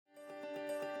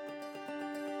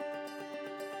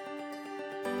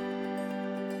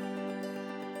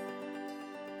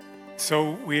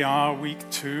So we are week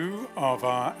 2 of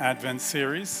our Advent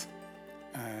series,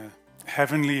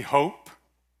 Heavenly Hope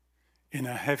in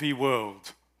a Heavy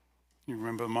World. You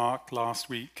remember Mark last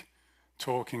week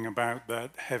talking about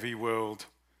that heavy world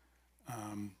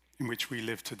in which we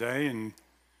live today, in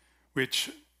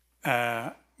which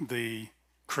the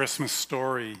Christmas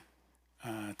story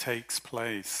takes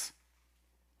place.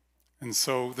 And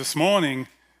so this morning,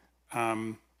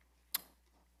 find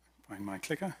my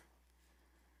clicker.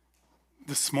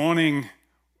 This morning,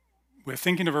 we're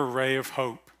thinking of a ray of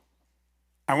hope.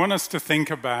 I want us to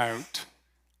think about,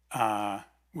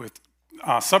 with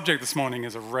our subject this morning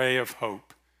is a ray of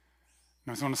hope.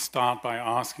 And I just want to start by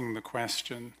asking the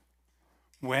question,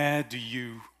 where do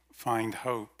you find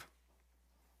hope?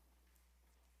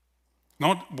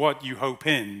 Not what you hope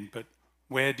in, but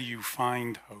where do you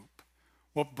find hope?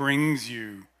 What brings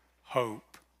you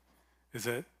hope? Is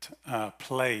it a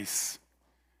place?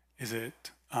 Is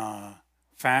it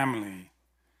family?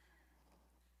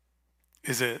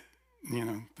 Is it,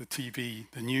 the TV,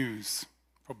 the news?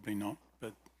 Probably not,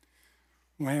 but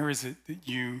where is it that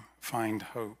you find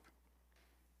hope?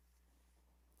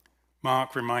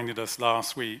 Mark reminded us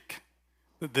last week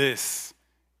that this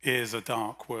is a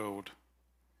dark world,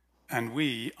 and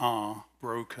we are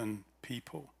broken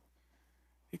people.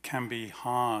 It can be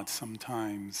hard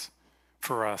sometimes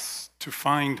for us to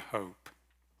find hope.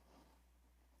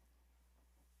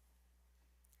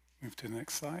 Move to the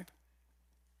next slide.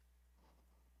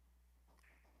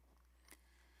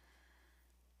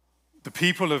 The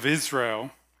people of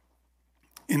Israel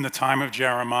in the time of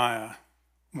Jeremiah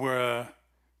were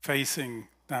facing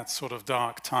that sort of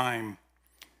dark time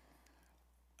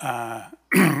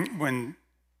when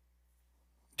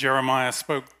Jeremiah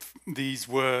spoke these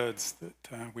words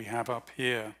that we have up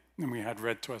here and we had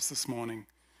read to us this morning.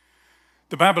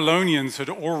 The Babylonians had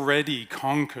already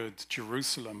conquered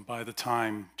Jerusalem by the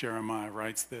time Jeremiah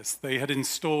writes this. They had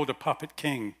installed a puppet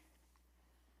king.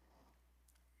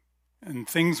 And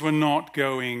things were not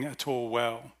going at all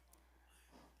well.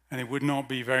 And it would not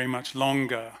be very much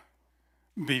longer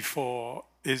before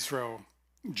Israel,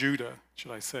 Judah,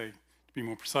 should I say, to be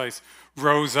more precise,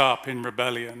 rose up in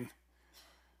rebellion,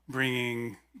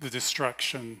 bringing the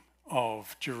destruction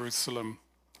of Jerusalem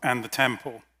and the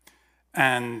temple,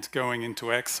 and going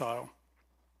into exile.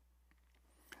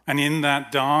 And in that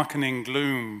darkening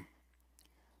gloom,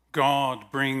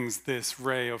 God brings this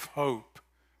ray of hope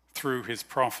through his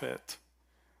prophet,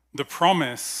 the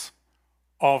promise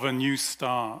of a new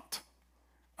start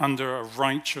under a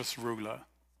righteous ruler,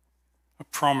 a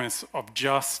promise of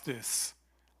justice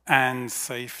and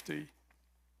safety.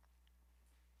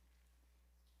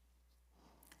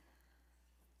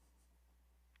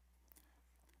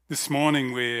 This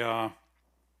morning we are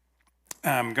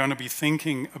going to be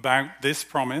thinking about this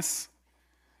promise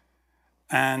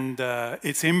and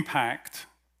its impact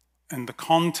and the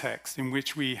context in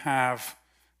which we have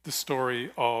the story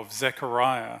of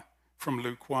Zechariah from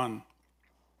Luke 1.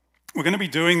 We're going to be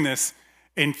doing this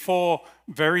in 4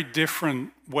 very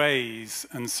different ways,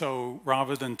 and so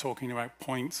rather than talking about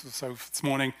points or so this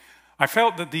morning, I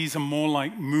felt that these are more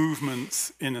like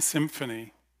movements in a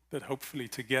symphony that hopefully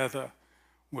together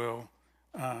will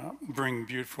bring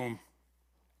beautiful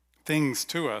things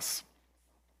to us.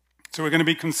 So we're going to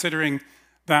be considering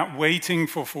that waiting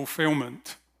for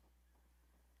fulfillment,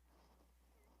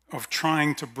 of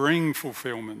trying to bring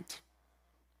fulfillment,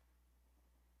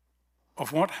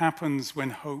 of what happens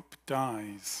when hope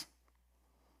dies,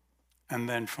 and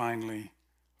then finally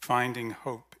finding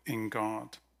hope in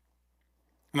God.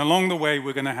 And along the way,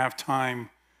 we're going to have time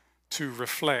to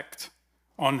reflect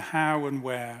on how and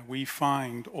where we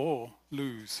find or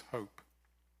lose hope.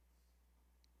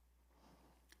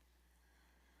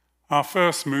 Our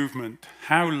first movement,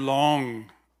 how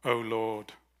long, O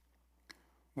Lord,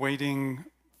 waiting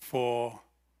for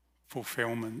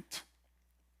fulfillment.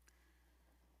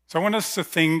 So I want us to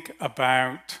think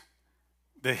about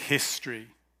the history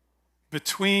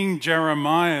between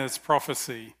Jeremiah's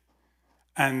prophecy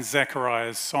and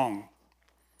Zechariah's song.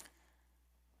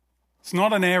 It's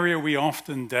not an area we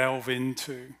often delve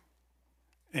into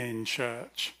in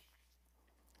church.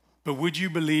 But would you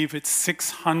believe it's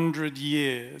 600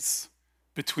 years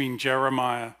between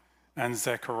Jeremiah and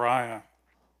Zechariah?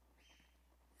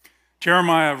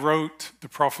 Jeremiah wrote the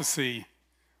prophecy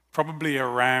probably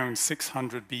around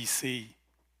 600 BC.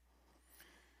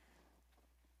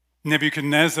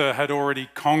 Nebuchadnezzar had already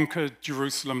conquered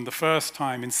Jerusalem the first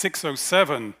time in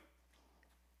 607,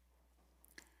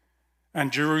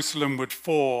 and Jerusalem would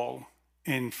fall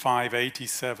in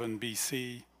 587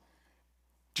 BC.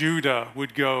 Judah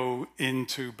would go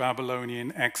into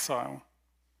Babylonian exile.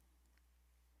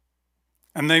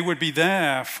 and they would be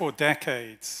there for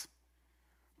decades.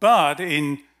 But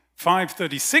in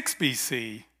 536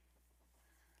 BC,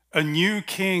 a new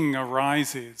king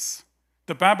arises.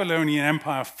 The Babylonian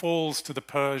Empire falls to the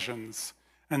Persians,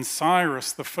 and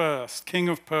Cyrus I, king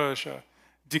of Persia,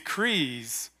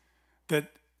 decrees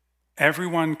that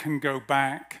everyone can go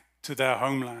back to their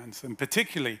homelands, and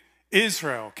particularly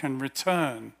Israel can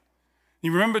return.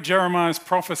 You remember Jeremiah's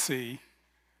prophecy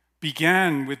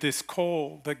began with this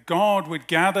call that God would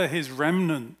gather his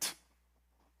remnant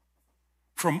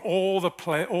from all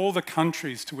the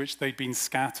countries to which they'd been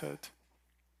scattered.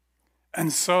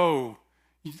 And so,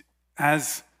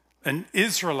 as an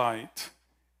Israelite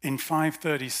in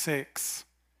 536,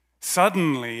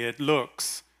 suddenly it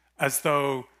looks as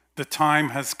though the time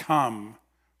has come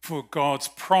for God's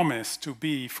promise to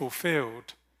be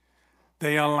fulfilled.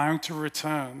 They are allowed to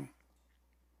return.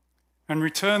 And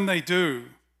return they do.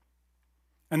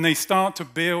 And they start to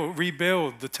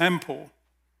rebuild the temple.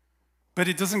 But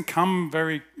it doesn't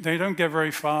they don't get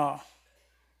very far.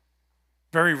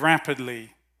 Very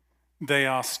rapidly, they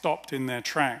are stopped in their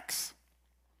tracks.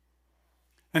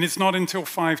 And it's not until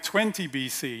 520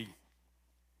 BC,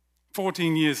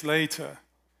 14 years later,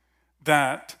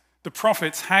 that the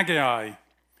prophets Haggai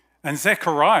and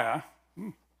Zechariah,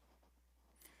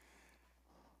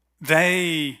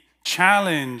 they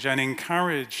challenge and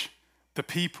encourage the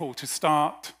people to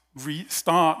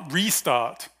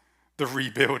restart the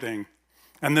rebuilding.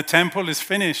 And the temple is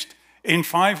finished in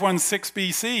 516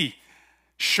 BC.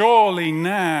 Surely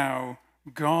now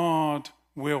God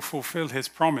will fulfill his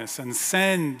promise and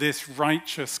send this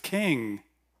righteous king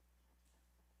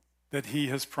that he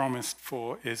has promised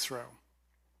for Israel.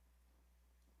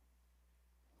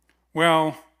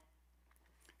 Well,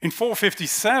 in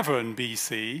 457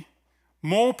 BC,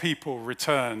 more people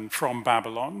return from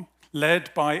Babylon,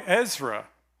 led by Ezra.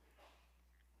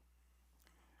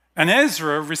 And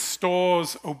Ezra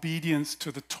restores obedience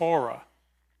to the Torah.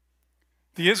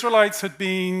 The Israelites had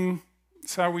been,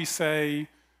 shall we say,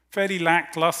 fairly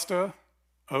lackluster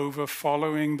over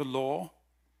following the law,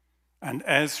 and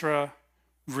Ezra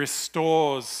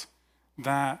restores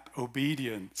that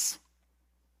obedience.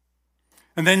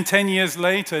 And then 10 years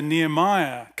later,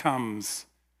 Nehemiah comes,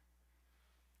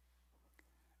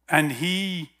 and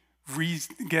he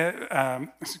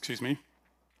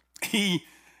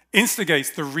instigates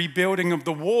the rebuilding of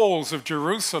the walls of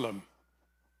Jerusalem.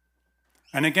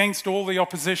 And against all the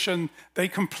opposition, they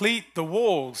complete the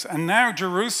walls. And now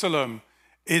Jerusalem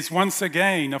is once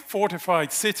again a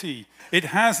fortified city. It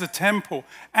has a temple.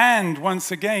 And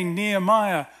once again,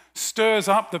 Nehemiah stirs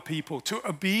up the people to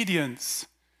obedience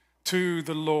to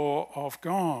the law of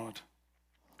God.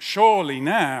 Surely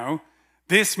now,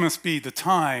 this must be the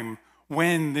time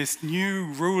when this new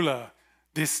ruler,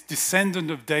 this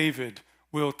descendant of David,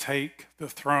 will take the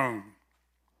throne.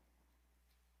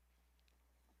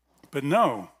 But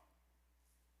no,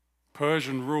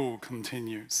 Persian rule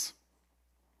continues.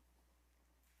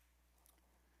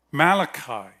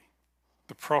 Malachi,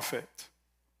 the prophet,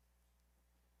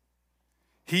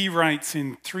 he writes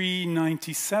in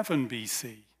 397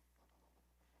 BC.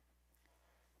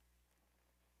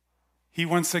 He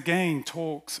once again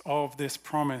talks of this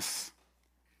promise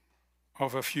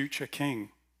of a future king.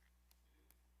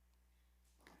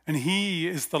 And he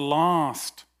is the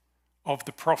last of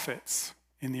the prophets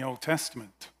in the Old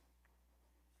Testament.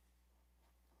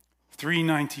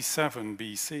 397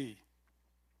 BC.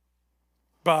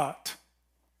 But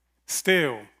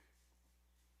still,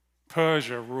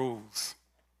 Persia rules.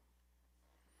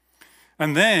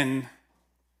 And then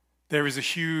there is a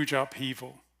huge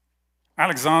upheaval.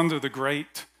 Alexander the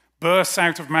Great bursts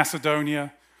out of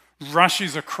Macedonia,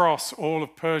 rushes across all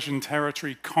of Persian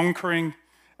territory, conquering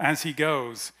as he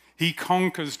goes. He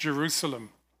conquers Jerusalem.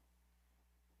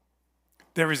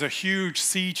 There is a huge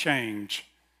sea change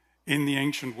in the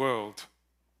ancient world.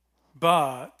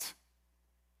 But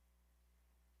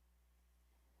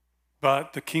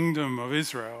the kingdom of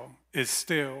Israel is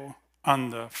still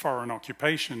under foreign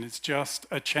occupation. It's just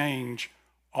a change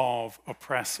of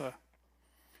oppressor.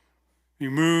 You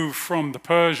move from the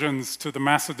Persians to the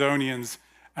Macedonians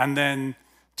and then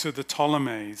to the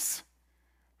Ptolemies,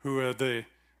 who are the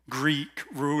Greek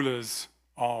rulers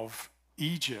of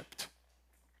Egypt.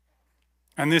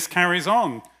 And this carries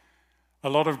on. A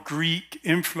lot of Greek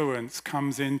influence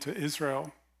comes into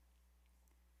Israel.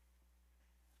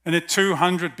 And at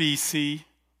 200 BC,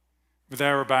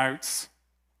 thereabouts,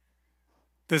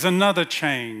 there's another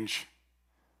change,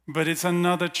 but it's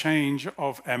another change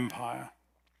of empire.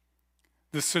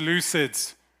 The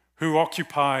Seleucids, who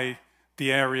occupy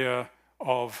the area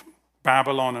of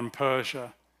Babylon and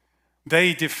Persia,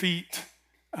 they defeat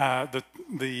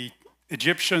the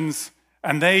Egyptians,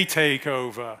 and they take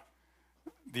over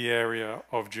the area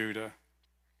of Judah.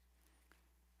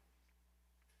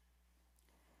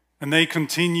 And they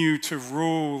continue to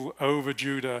rule over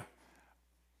Judah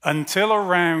until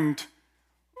around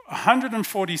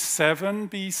 147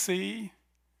 BC,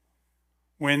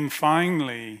 when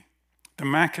finally the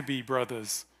Maccabee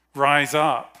brothers rise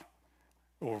up,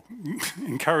 or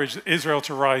encourage Israel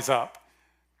to rise up,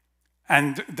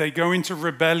 and they go into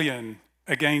rebellion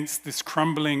against this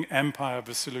crumbling empire of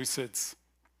the Seleucids,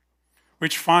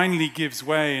 which finally gives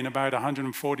way in about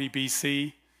 140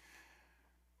 BC.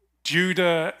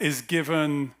 Judah is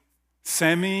given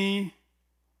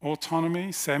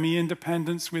semi-autonomy,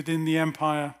 semi-independence within the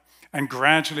empire, and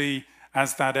gradually,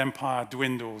 as that empire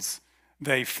dwindles,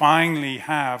 they finally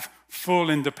have full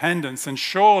independence. And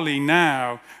surely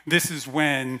now, this is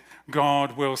when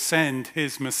God will send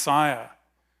his Messiah.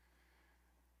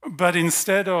 But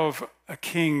instead of a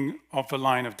king of the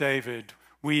line of David,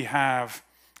 we have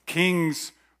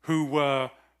kings who were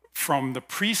from the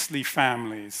priestly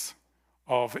families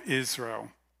of Israel.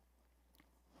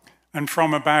 And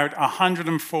from about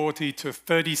 140 to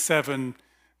 37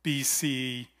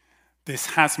 BC, this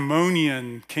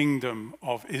Hasmonean kingdom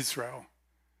of Israel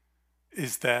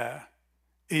is there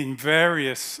in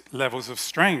various levels of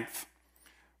strength.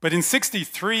 But in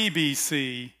 63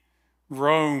 BC,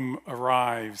 Rome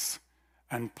arrives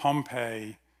and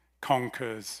Pompey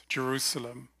conquers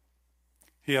Jerusalem.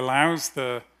 He allows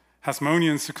the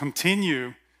Hasmoneans to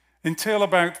continue until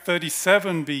about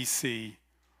 37 BC,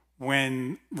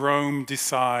 when Rome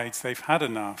decides they've had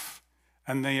enough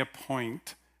and they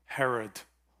appoint Herod,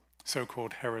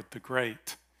 so-called Herod the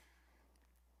Great.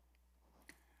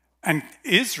 And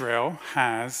Israel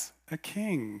has a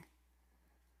king,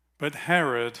 but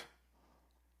Herod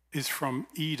is from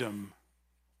Edom,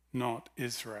 not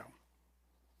Israel.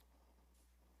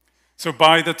 So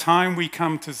by the time we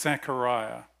come to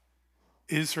Zechariah,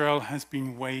 Israel has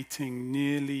been waiting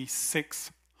nearly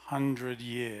 600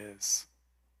 years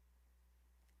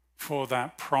for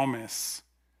that promise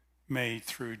made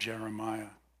through Jeremiah.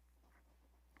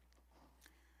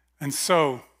 And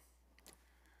so,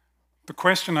 the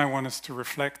question I want us to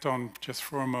reflect on just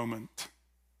for a moment,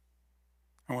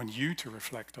 I want you to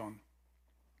reflect on,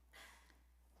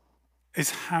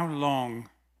 is how long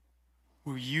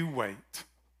will you wait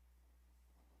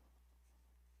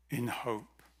in hope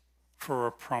for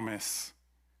a promise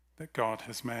that God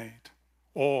has made,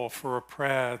 or for a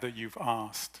prayer that you've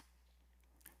asked?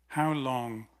 How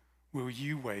long will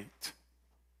you wait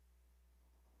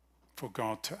for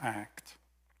God to act?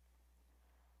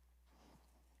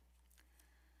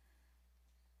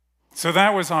 So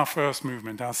that was our first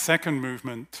movement. Our second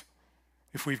movement,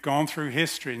 if we've gone through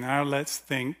history, now let's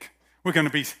think. We're going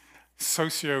to be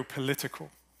socio-political.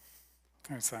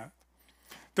 How's that?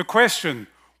 The question,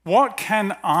 what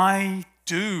can I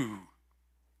do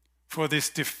for this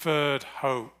deferred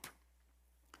hope?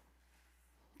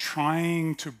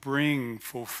 Trying to bring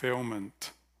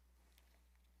fulfillment.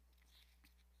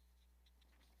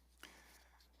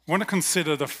 I want to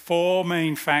consider the four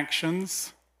main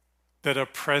factions that are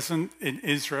present in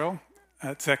Israel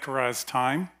at Zechariah's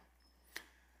time.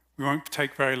 We won't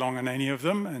take very long on any of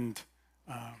them, and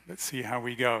let's see how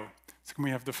we go. So can we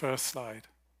have the first slide?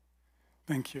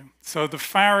 Thank you. So the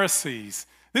Pharisees.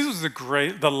 This was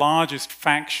the largest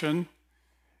faction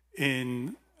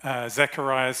in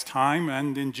Zechariah's time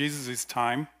and in Jesus'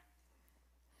 time.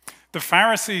 The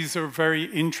Pharisees are a very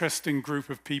interesting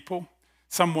group of people,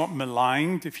 somewhat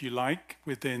maligned, if you like,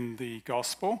 within the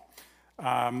gospel.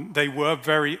 They were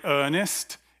very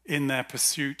earnest in their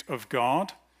pursuit of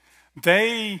God.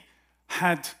 They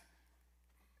had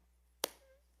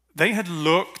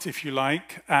looked, if you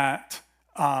like, at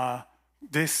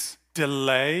this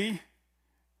delay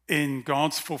in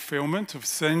God's fulfillment of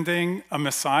sending a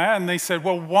Messiah, and they said,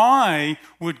 well, why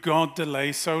would God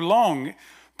delay so long?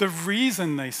 The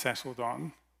reason they settled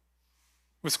on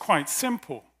was quite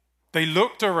simple. They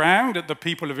looked around at the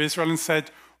people of Israel and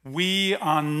said, we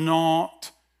are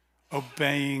not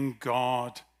obeying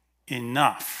God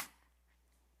enough.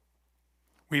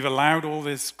 We've allowed all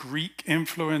this Greek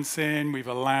influence in. We've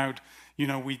allowed,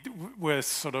 we're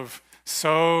sort of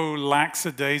so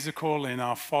lackadaisical in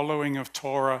our following of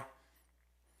Torah.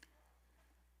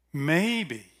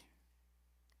 Maybe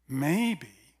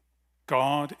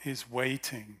God is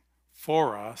waiting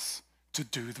for us to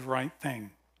do the right thing.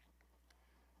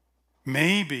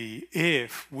 Maybe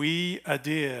if we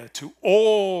adhere to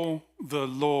all the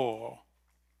law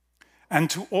and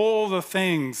to all the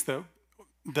things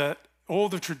that all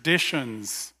the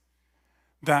traditions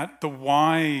that the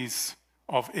wise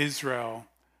of Israel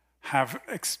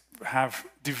have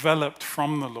developed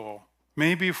from the law.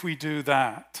 Maybe if we do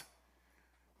that,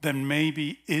 then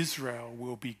maybe Israel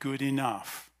will be good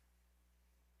enough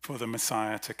for the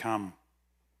Messiah to come.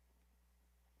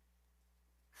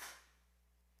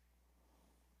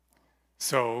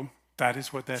 So that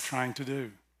is what they're trying to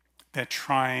do. They're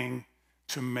trying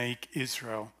to make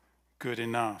Israel good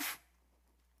enough.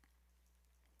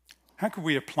 How could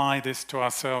we apply this to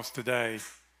ourselves today?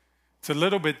 It's a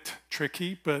little bit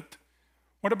tricky, but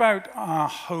what about our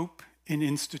hope in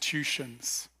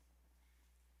institutions?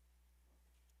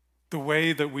 The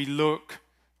way that we look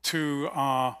to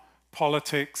our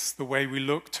politics, the way we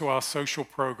look to our social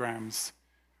programs.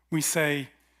 We say,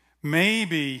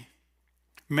 maybe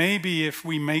if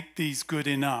we make these good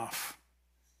enough,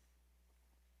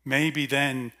 maybe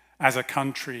then as a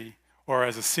country or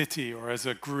as a city or as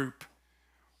a group,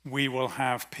 we will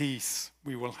have peace,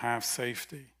 we will have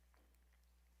safety.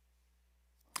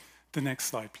 The next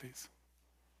slide, please.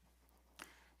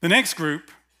 The next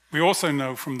group, we also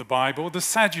know from the Bible, the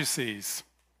Sadducees.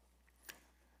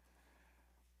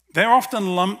 They're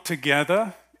often lumped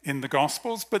together in the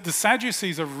Gospels, but the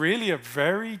Sadducees are really a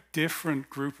very different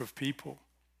group of people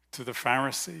to the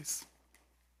Pharisees.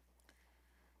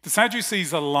 The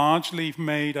Sadducees are largely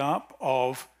made up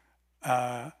of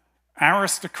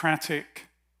aristocratic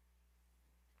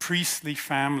priestly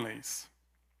families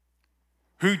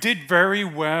who did very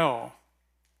well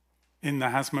in the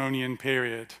Hasmonean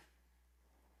period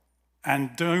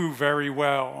and do very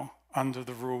well under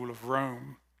the rule of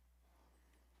Rome.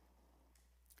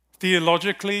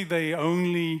 Theologically, they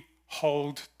only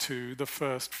hold to the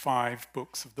first 5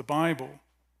 books of the Bible.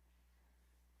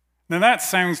 Now that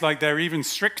sounds like they're even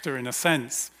stricter in a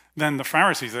sense than the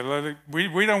Pharisees. They're like,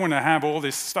 we don't want to have all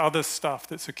this other stuff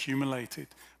that's accumulated.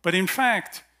 But in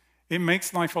fact, it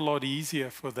makes life a lot easier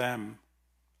for them.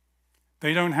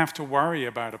 They don't have to worry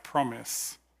about a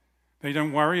promise. They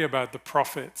don't worry about the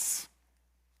prophets,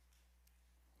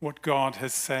 what God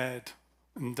has said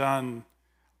and done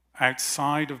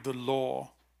outside of the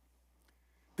law.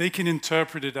 They can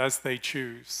interpret it as they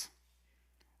choose.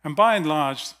 And by and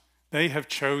large, they have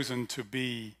chosen to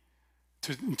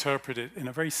interpret it in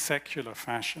a very secular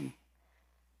fashion.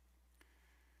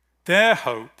 Their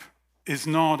hope is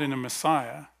not in a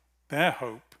Messiah. Their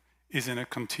hope is in a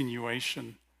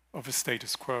continuation of a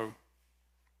status quo.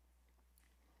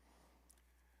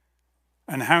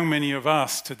 And how many of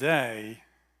us today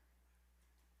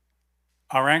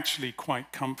are actually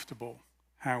quite comfortable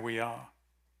how we are?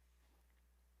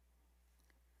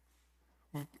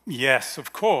 Yes,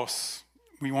 of course,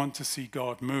 we want to see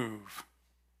God move.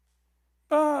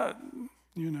 But,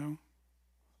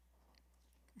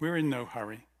 we're in no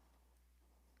hurry.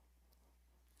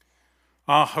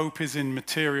 Our hope is in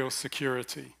material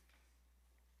security.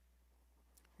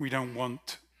 We don't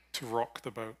want to rock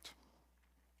the boat.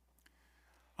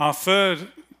 Our third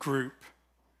group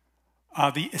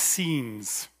are the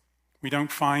Essenes. We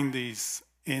don't find these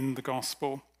in the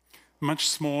gospel. Much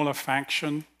smaller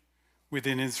faction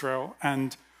within Israel,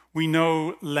 and we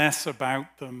know less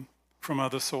about them from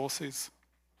other sources.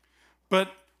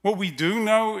 But what we do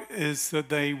know is that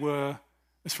they were,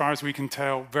 as far as we can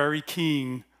tell, very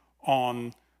keen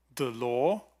on the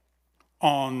law,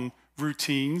 on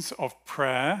routines of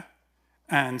prayer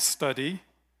and study,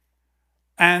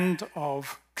 and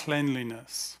of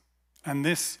cleanliness. And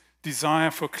this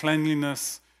desire for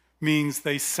cleanliness means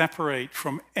they separate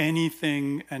from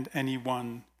anything and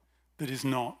anyone that is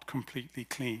not completely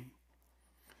clean.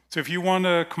 So if you want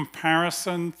a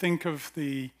comparison, think of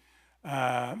the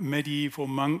medieval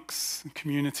monks,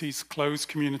 communities, closed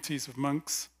communities of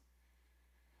monks,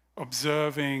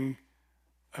 observing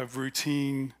a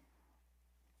routine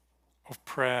of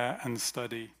prayer and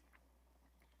study.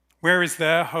 Where is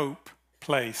their hope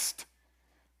placed?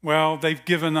 Well, they've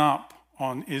given up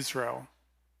on Israel.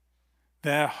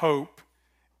 Their hope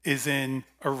is in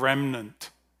a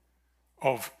remnant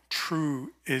of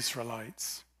true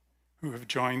Israelites who have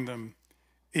joined them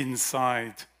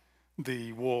inside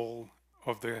the wall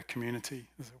of their community,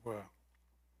 as it were.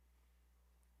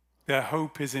 Their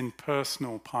hope is in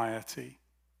personal piety,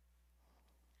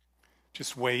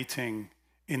 just waiting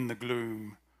in the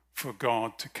gloom for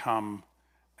God to come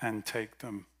and take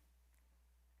them.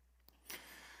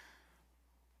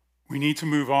 We need to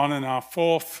move on in our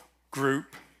fourth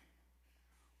group.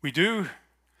 We do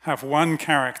have one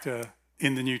character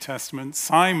in the New Testament,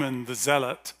 Simon the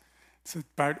Zealot. It's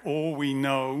about all we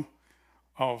know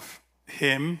of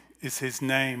him is his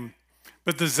name.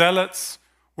 But the Zealots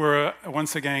were,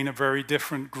 once again, a very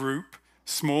different group,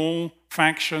 small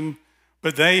faction,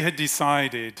 but they had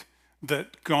decided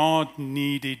that God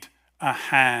needed a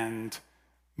hand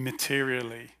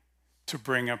materially to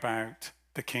bring about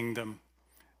the kingdom.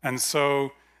 And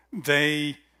so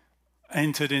they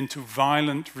entered into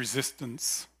violent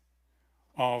resistance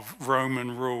of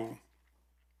Roman rule.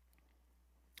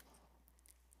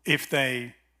 If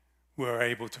they were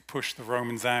able to push the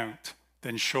Romans out,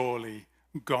 then surely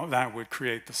that would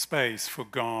create the space for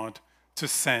God to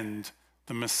send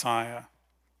the Messiah.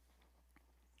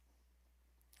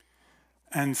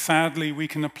 And sadly, we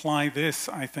can apply this,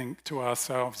 I think, to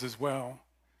ourselves as well.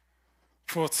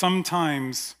 For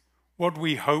sometimes what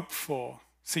we hope for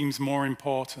seems more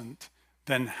important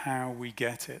than how we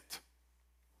get it.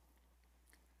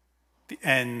 The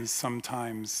ends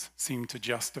sometimes seem to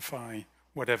justify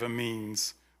whatever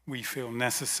means we feel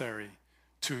necessary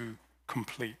to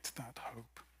complete that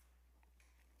hope.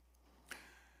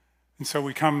 And so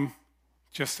we come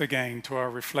just again to our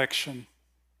reflection.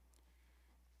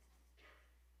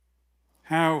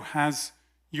 How has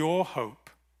your hope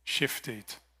shifted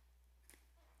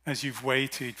as you've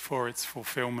waited for its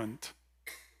fulfillment?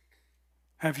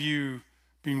 Have you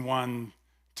been one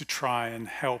to try and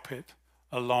help it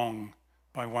along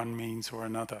by one means or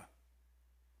another?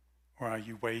 Or are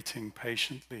you waiting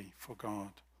patiently for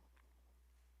God?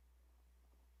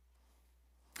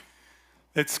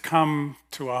 Let's come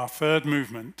to our third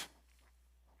movement.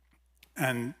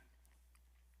 And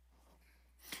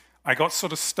I got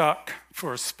sort of stuck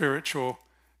for a spiritual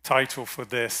title for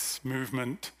this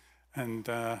movement, and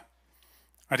I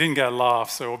didn't get a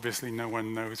laugh, so obviously no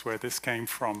one knows where this came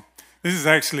from. This is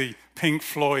actually Pink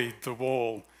Floyd, The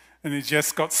Wall, and it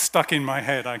just got stuck in my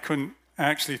head. I couldn't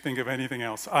actually think of anything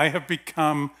else. I have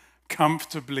become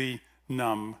comfortably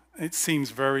numb. It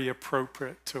seems very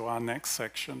appropriate to our next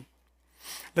section.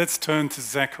 Let's turn to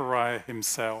Zechariah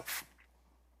himself.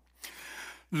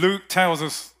 Luke tells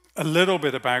us a little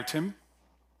bit about him.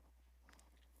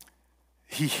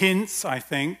 He hints, I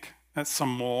think, at some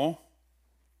more.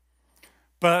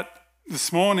 But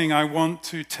this morning I want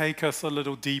to take us a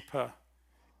little deeper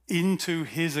into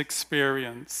his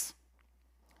experience.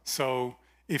 So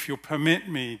if you'll permit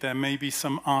me, there may be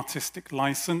some artistic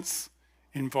license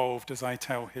involved as I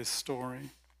tell his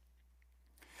story.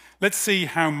 Let's see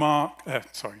how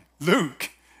Luke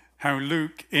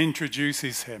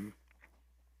introduces him.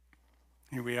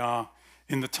 Here we are.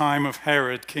 In the time of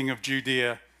Herod, king of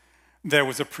Judea, there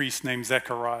was a priest named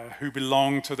Zechariah who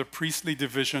belonged to the priestly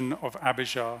division of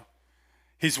Abijah.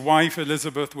 His wife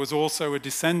Elizabeth was also a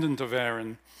descendant of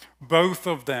Aaron. Both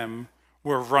of them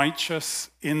were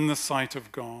righteous in the sight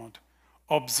of God,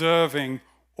 observing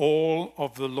all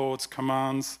of the Lord's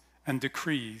commands and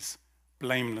decrees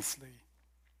blamelessly.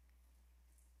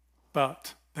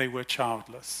 But they were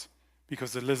childless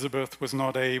because Elizabeth was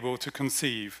not able to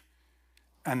conceive,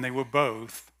 and they were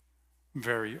both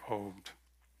very old.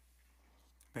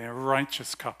 They are a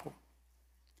righteous couple.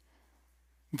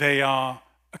 They are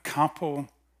a couple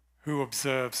who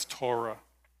observes Torah.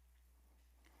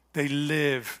 They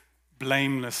live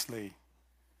blamelessly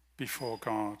before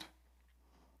God.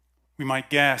 We might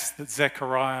guess that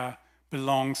Zechariah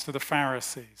belongs to the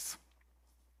Pharisees.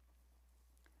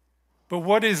 But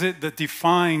what is it that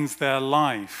defines their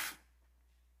life?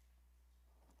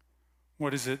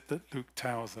 What is it that Luke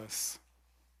tells us?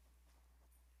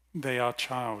 They are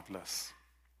childless.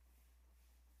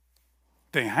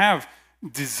 They have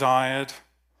desired,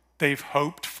 they've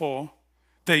hoped for,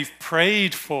 they've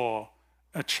prayed for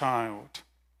a child.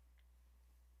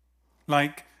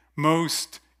 Like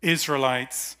most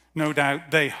Israelites, no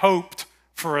doubt, they hoped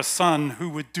for a son who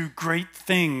would do great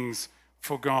things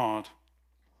for God.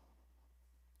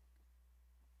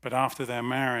 But after their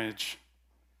marriage,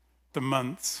 the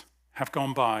months have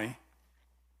gone by,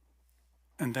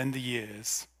 and then the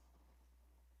years,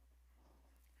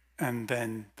 and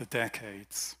then the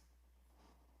decades,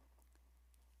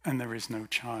 and there is no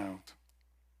child.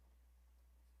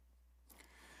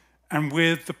 And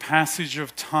with the passage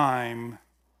of time,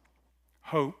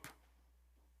 hope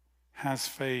has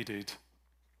faded.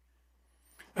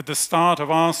 At the start of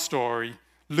our story,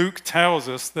 Luke tells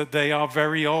us that they are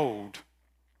very old.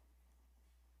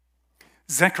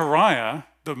 Zechariah,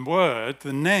 the word,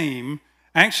 the name,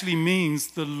 actually means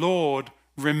the Lord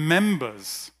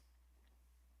remembers.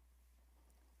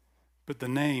 But the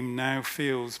name now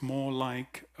feels more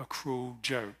like a cruel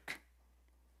joke.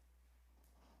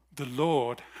 The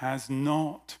Lord has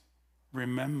not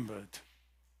remembered.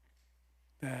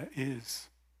 There is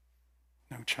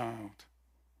no child.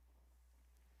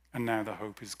 And now the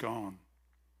hope is gone.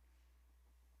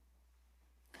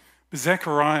 But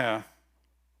Zechariah,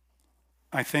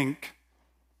 I think,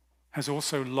 has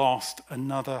also lost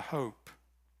another hope.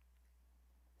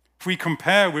 If we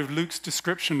compare with Luke's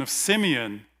description of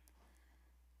Simeon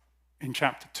in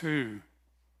chapter 2.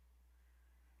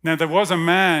 Now there was a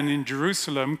man in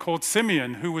Jerusalem called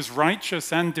Simeon who was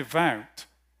righteous and devout.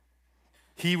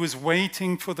 He was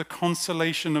waiting for the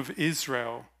consolation of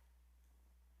Israel,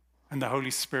 and the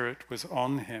Holy Spirit was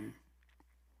on him.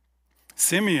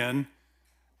 Simeon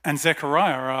and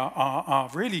Zechariah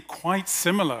are really quite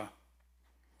similar.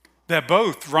 They're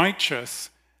both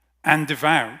righteous and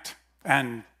devout,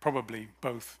 and probably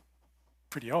both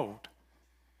pretty old.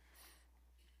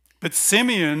 But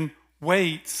Simeon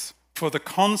waits for the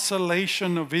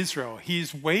consolation of Israel.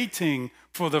 He's waiting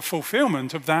for the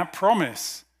fulfillment of that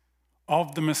promise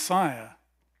of the Messiah.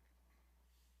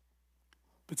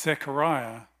 But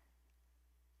Zechariah,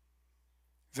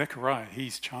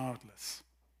 he's childless.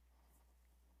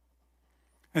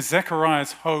 As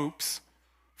Zechariah's hopes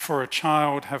for a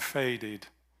child have faded,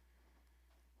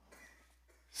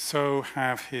 so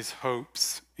have his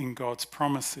hopes in God's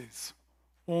promises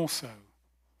also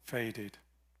faded.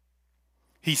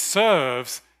 He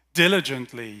serves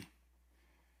diligently.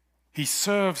 He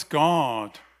serves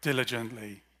God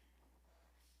diligently.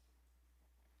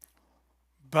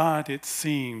 But it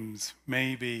seems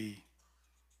maybe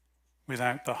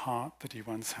without the heart that he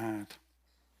once had.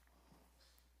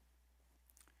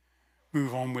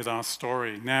 Move on with our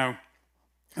story. Now,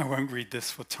 I won't read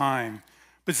this for time,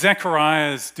 but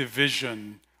Zechariah's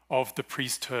division of the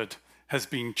priesthood has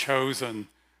been chosen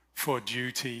for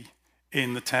duty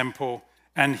in the temple,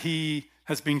 and he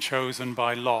has been chosen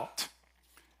by lot.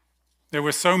 There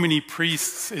were so many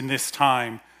priests in this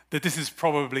time that this is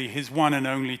probably his one and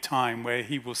only time where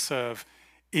he will serve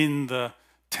in the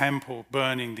temple,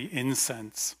 burning the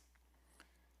incense.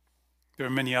 There are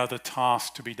many other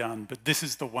tasks to be done, but this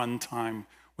is the one time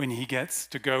when he gets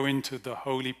to go into the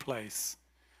holy place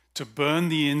to burn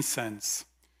the incense.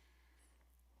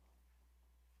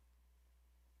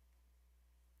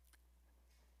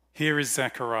 Here is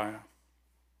Zechariah.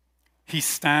 He's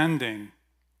standing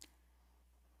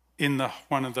in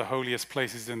one of the holiest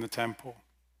places in the temple,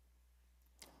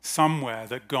 somewhere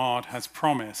that God has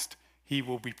promised he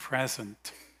will be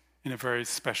present in a very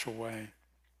special way.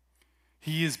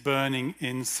 He is burning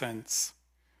incense,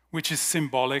 which is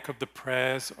symbolic of the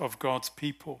prayers of God's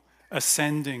people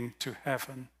ascending to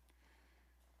heaven.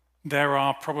 There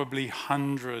are probably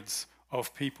hundreds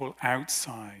of people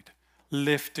outside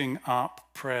lifting up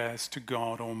prayers to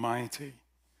God Almighty,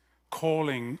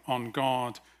 calling on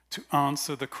God to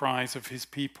answer the cries of his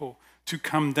people, to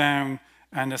come down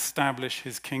and establish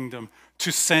his kingdom,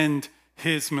 to send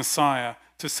his Messiah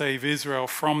to save Israel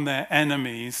from their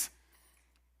enemies.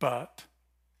 But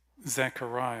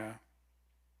Zechariah,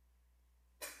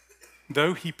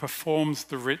 though he performs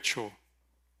the ritual,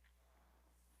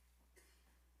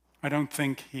 I don't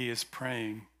think he is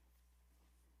praying.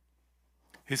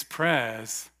 His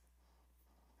prayers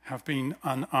have been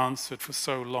unanswered for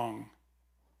so long.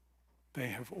 They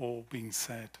have all been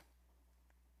said,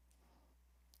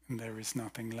 and there is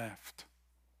nothing left.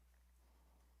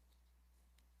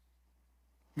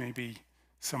 Maybe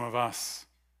some of us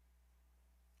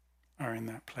are in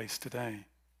that place today.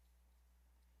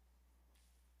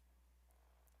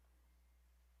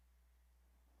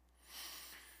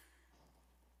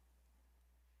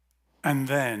 And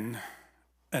then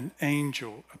an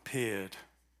angel appeared.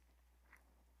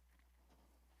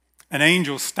 An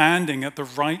angel standing at the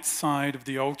right side of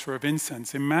the altar of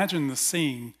incense. Imagine the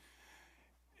scene.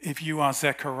 If you are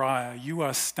Zechariah, you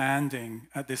are standing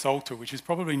at this altar, which is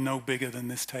probably no bigger than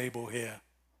this table here.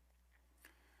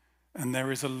 And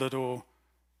there is a little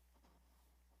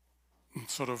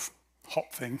sort of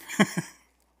hot thing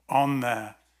on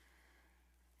there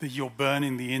that you're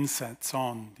burning the incense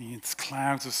on. The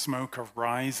clouds of smoke are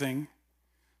rising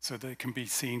so that it can be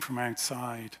seen from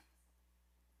outside.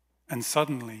 And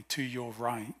suddenly, to your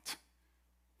right,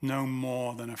 no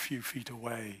more than a few feet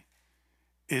away,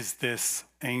 is this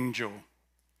angel.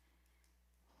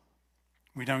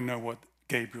 We don't know what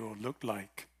Gabriel looked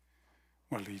like.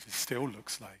 Well, he still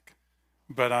looks like.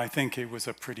 But I think it was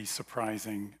a pretty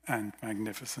surprising and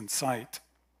magnificent sight.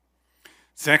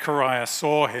 Zechariah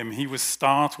saw him. He was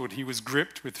startled. He was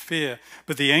gripped with fear.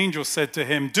 But the angel said to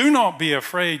him, "Do not be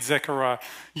afraid, Zechariah.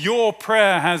 Your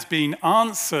prayer has been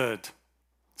answered."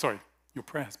 Sorry, your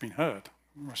prayer has been heard.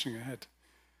 I'm rushing ahead.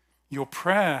 Your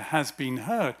prayer has been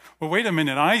heard. Well, wait a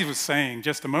minute. I was saying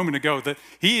just a moment ago that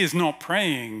he is not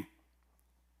praying.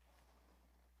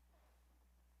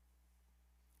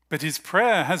 But his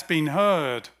prayer has been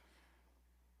heard.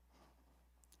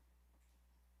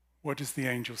 What does the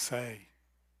angel say?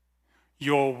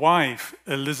 Your wife,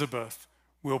 Elizabeth,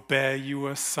 will bear you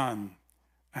a son,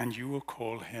 and you will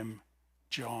call him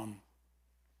John.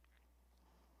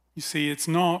 You see, it's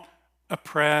not a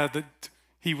prayer that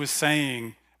he was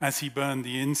saying as he burned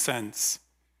the incense.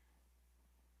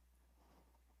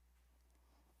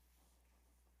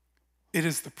 It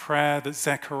is the prayer that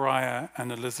Zechariah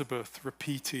and Elizabeth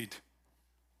repeated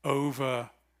over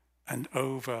and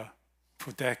over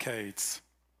for decades.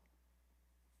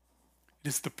 It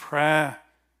is the prayer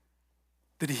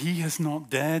that he has not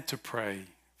dared to pray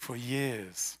for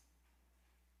years.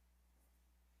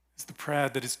 It's the prayer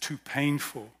that is too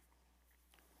painful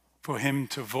for him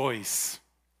to voice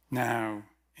now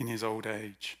in his old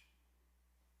age.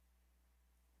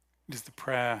 It is the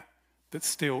prayer that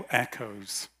still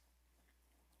echoes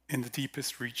in the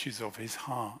deepest reaches of his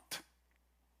heart.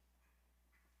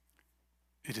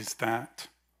 It is that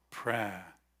prayer.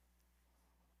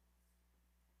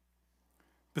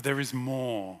 But there is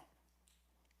more.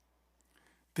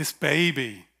 This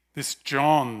baby, this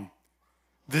John,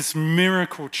 this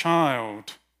miracle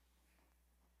child,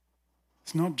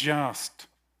 it's not just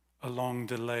a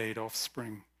long-delayed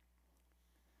offspring.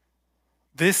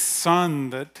 This son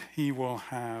that he will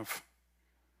have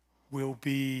will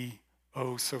be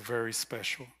oh so very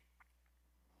special.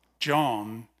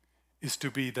 John is to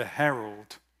be the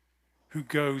herald who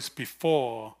goes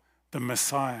before the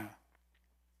Messiah.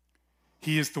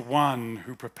 He is the one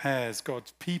who prepares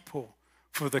God's people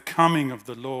for the coming of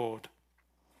the Lord.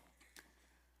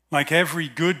 Like every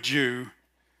good Jew,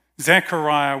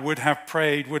 Zechariah would have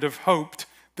prayed, would have hoped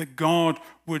that God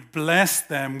would bless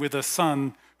them with a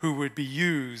son who would be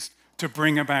used to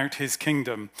bring about his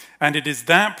kingdom. And it is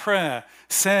that prayer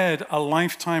said a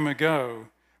lifetime ago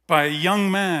by a young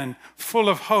man full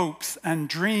of hopes and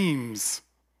dreams.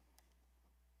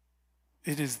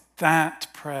 It is that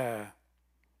prayer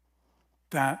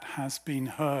that has been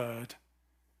heard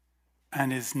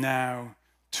and is now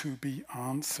to be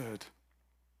answered.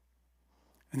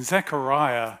 And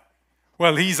Zechariah,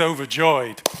 well, he's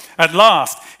overjoyed. At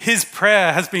last, his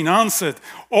prayer has been answered.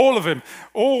 All of him,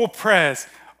 all prayers.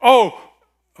 Oh,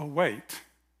 wait.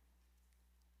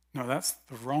 No, that's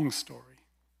the wrong story.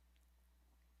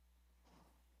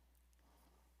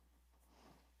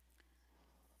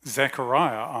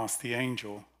 Zechariah asked the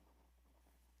angel,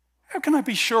 "How can I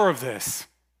be sure of this?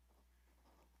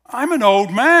 I'm an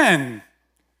old man,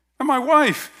 and my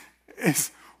wife is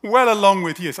well along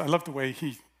with years." I love the way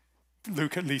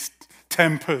Luke at least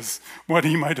tempers what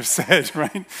he might have said,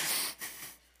 right?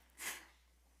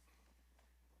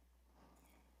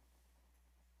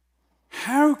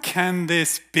 How can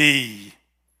this be?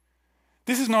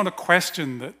 This is not a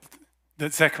question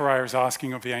that Zechariah is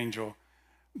asking of the angel.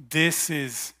 This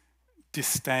is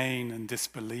disdain and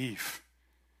disbelief.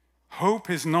 Hope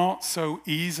is not so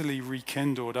easily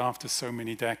rekindled after so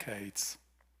many decades.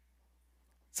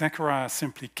 Zechariah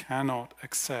simply cannot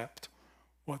accept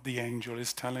what the angel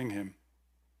is telling him.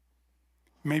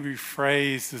 Maybe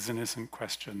phrased as an innocent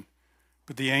question,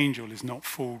 but the angel is not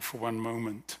fooled for one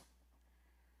moment.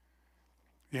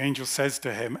 The angel says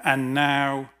to him, "And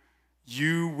now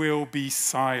you will be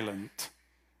silent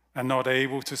and not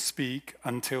able to speak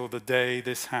until the day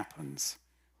this happens,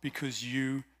 because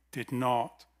you did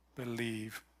not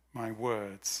believe my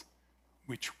words,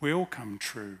 which will come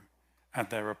true at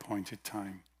their appointed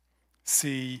time."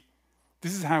 See,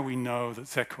 this is how we know that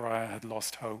Zechariah had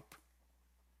lost hope.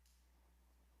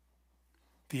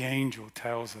 The angel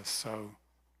tells us so.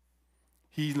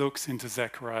 He looks into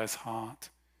Zechariah's heart,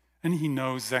 and he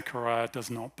knows Zechariah does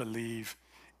not believe,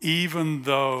 even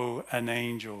though an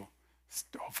angel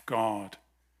of God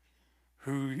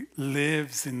who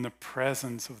lives in the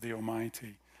presence of the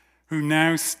Almighty, who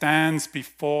now stands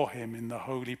before him in the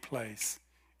holy place,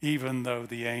 even though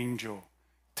the angel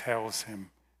tells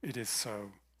him it is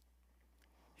so.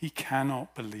 He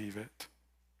cannot believe it.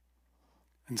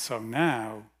 And so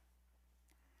now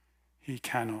he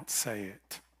cannot say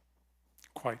it,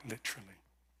 quite literally.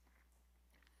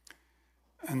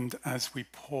 And as we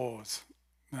pause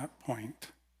that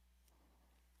point,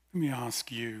 let me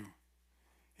ask you,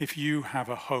 if you have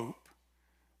a hope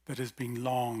that has been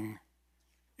long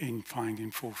in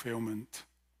finding fulfillment,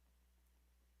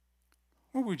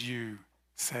 what would you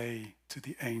say to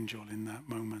the angel in that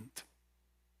moment?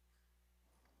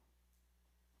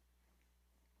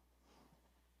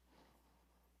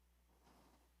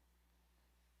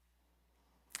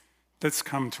 Let's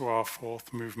come to our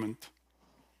fourth movement.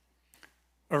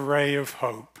 A ray of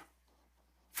hope,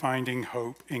 finding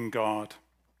hope in God.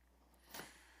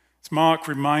 As Mark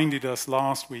reminded us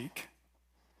last week,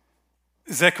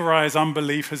 Zechariah's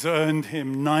unbelief has earned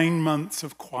him 9 months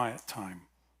of quiet time.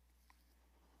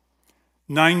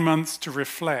 9 months to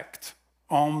reflect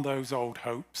on those old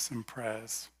hopes and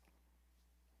prayers.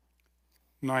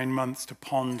 9 months to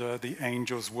ponder the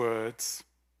angel's words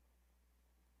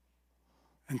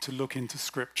and to look into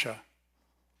Scripture,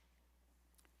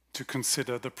 to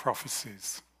consider the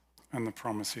prophecies and the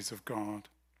promises of God.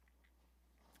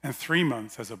 And 3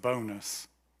 months as a bonus,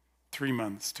 3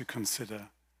 months to consider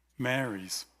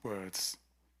Mary's words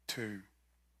too.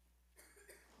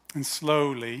 And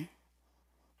slowly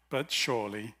but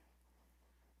surely,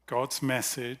 God's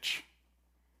message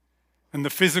and the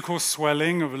physical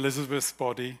swelling of Elizabeth's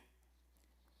body,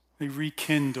 they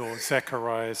rekindle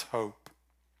Zechariah's hope,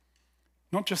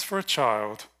 not just for a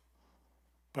child,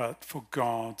 but for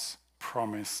God's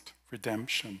promised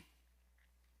redemption.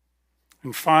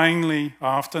 And finally,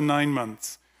 after 9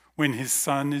 months, when his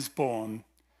son is born,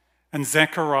 and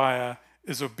Zechariah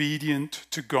is obedient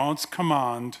to God's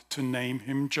command to name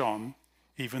him John,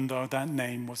 even though that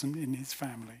name wasn't in his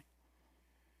family.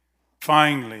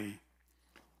 Finally,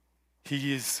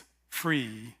 he is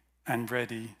free and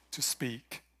ready to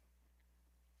speak.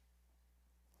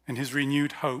 And his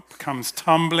renewed hope comes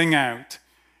tumbling out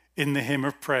in the hymn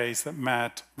of praise that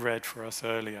Matt read for us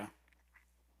earlier.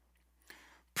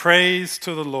 Praise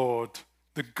to the Lord,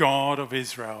 the God of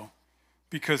Israel,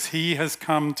 because he has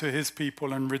come to his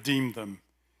people and redeemed them.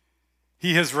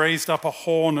 He has raised up a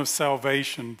horn of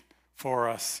salvation for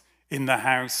us in the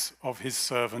house of his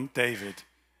servant David,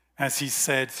 as he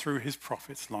said through his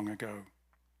prophets long ago.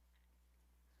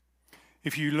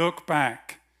 If you look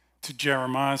back to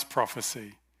Jeremiah's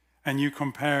prophecy and you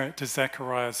compare it to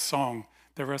Zechariah's song,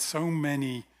 there are so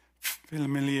many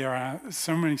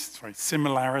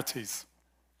similarities.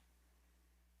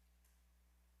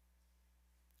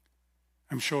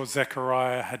 I'm sure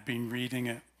Zechariah had been reading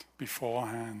it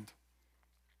beforehand.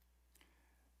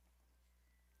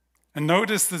 And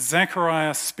notice that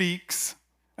Zechariah speaks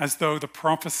as though the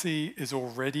prophecy is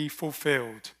already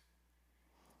fulfilled.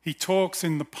 He talks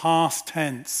in the past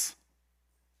tense.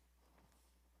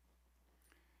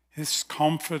 His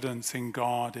confidence in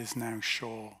God is now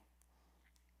sure.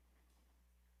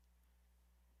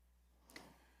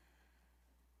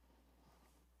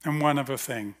 And one other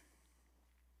thing.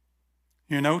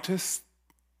 You notice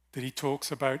that he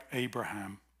talks about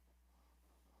Abraham.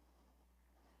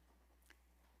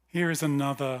 Here is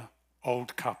another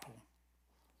old couple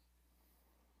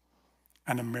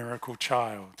and a miracle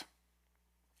child.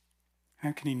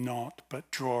 How can he not but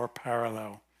draw a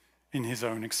parallel in his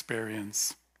own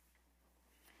experience?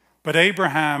 But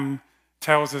Abraham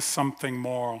tells us something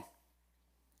more.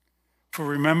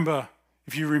 For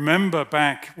if you remember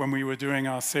back when we were doing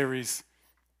our series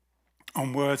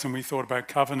on words and we thought about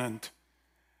covenant,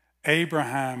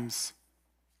 Abraham's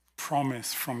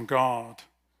promise from God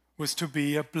was to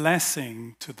be a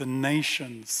blessing to the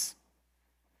nations.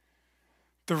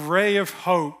 The ray of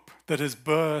hope that has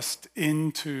burst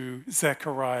into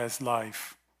Zechariah's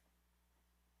life,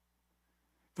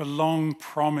 the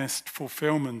long-promised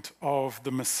fulfillment of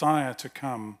the Messiah to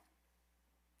come,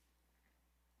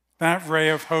 that ray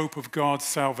of hope of God's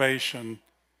salvation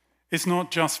is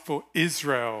not just for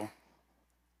Israel,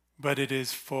 but it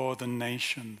is for the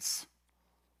nations.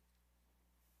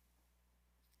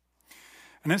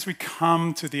 And as we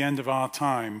come to the end of our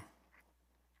time,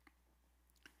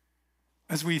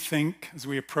 as we think, as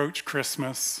we approach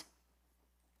Christmas,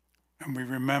 and we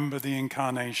remember the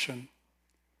incarnation,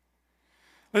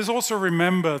 let's also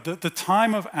remember that the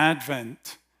time of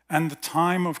Advent and the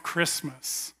time of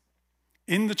Christmas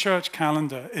in the church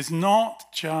calendar is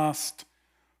not just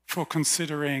for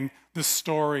considering the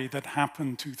story that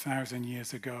happened 2,000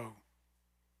 years ago.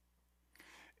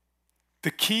 A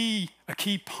key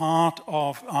part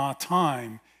of our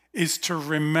time is to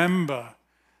remember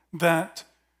that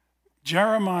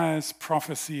Jeremiah's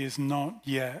prophecy is not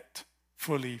yet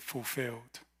fully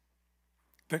fulfilled,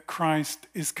 that Christ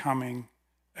is coming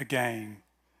again,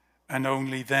 and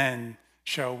only then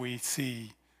shall we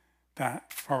see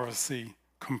that prophecy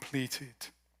completed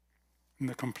in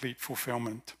the complete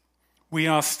fulfillment. We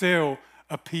are still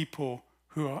a people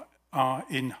who are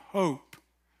in hope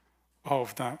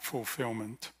of that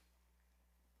fulfillment.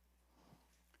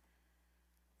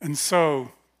 And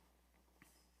so,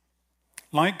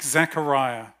 like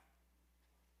Zechariah,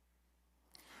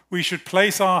 we should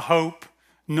place our hope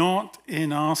not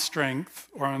in our strength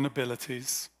or our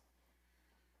abilities,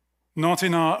 not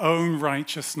in our own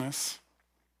righteousness,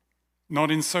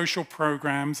 not in social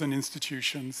programs and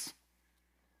institutions,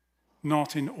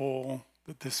 not in all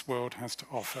that this world has to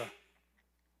offer.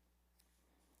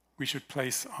 We should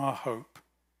place our hope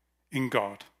in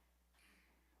God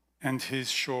and his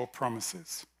sure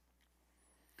promises.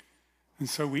 And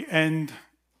so we end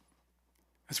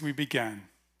as we began,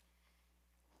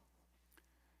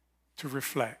 to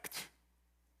reflect,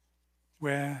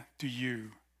 where do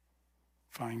you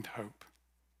find hope?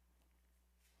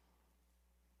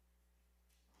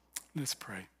 Let's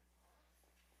pray.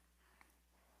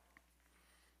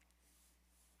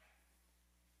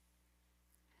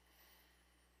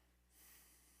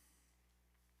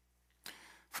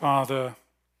 Father,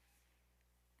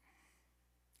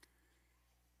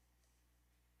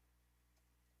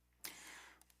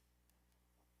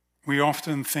 we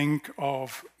often think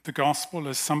of the gospel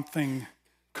as something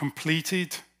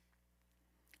completed,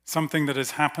 something that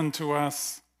has happened to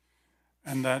us,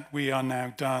 and that we are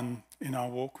now done in our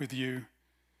walk with you.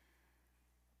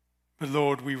 But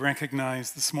Lord, we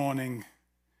recognize this morning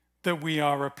that we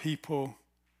are a people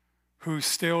who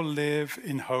still live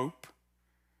in hope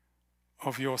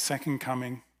of your second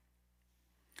coming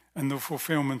and the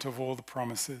fulfillment of all the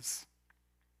promises.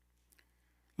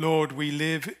 Lord, we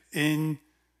live in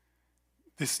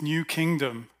this new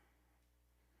kingdom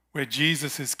where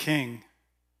Jesus is King,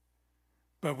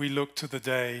 but we look to the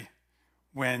day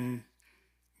when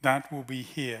that will be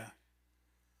here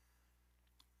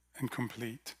and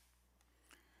complete.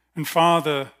 And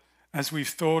Father, as we've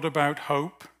thought about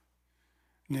hope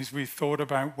and as we've thought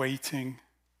about waiting,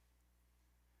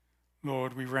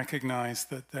 Lord, we recognize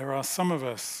that there are some of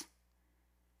us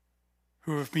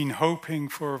who have been hoping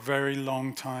for a very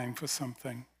long time for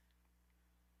something,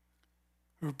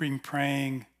 who have been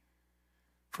praying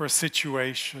for a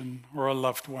situation or a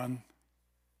loved one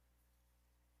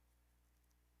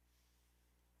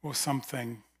or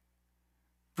something,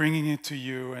 bringing it to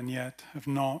you and yet have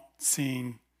not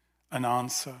seen an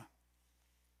answer.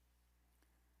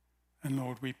 And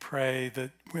Lord, we pray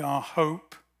that our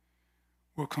hope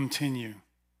will continue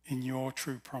in your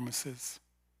true promises.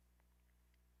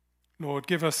 Lord,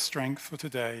 give us strength for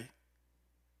today.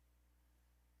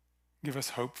 Give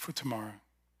us hope for tomorrow.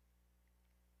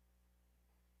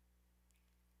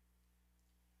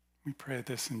 We pray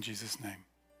this in Jesus' name.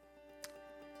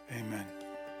 Amen.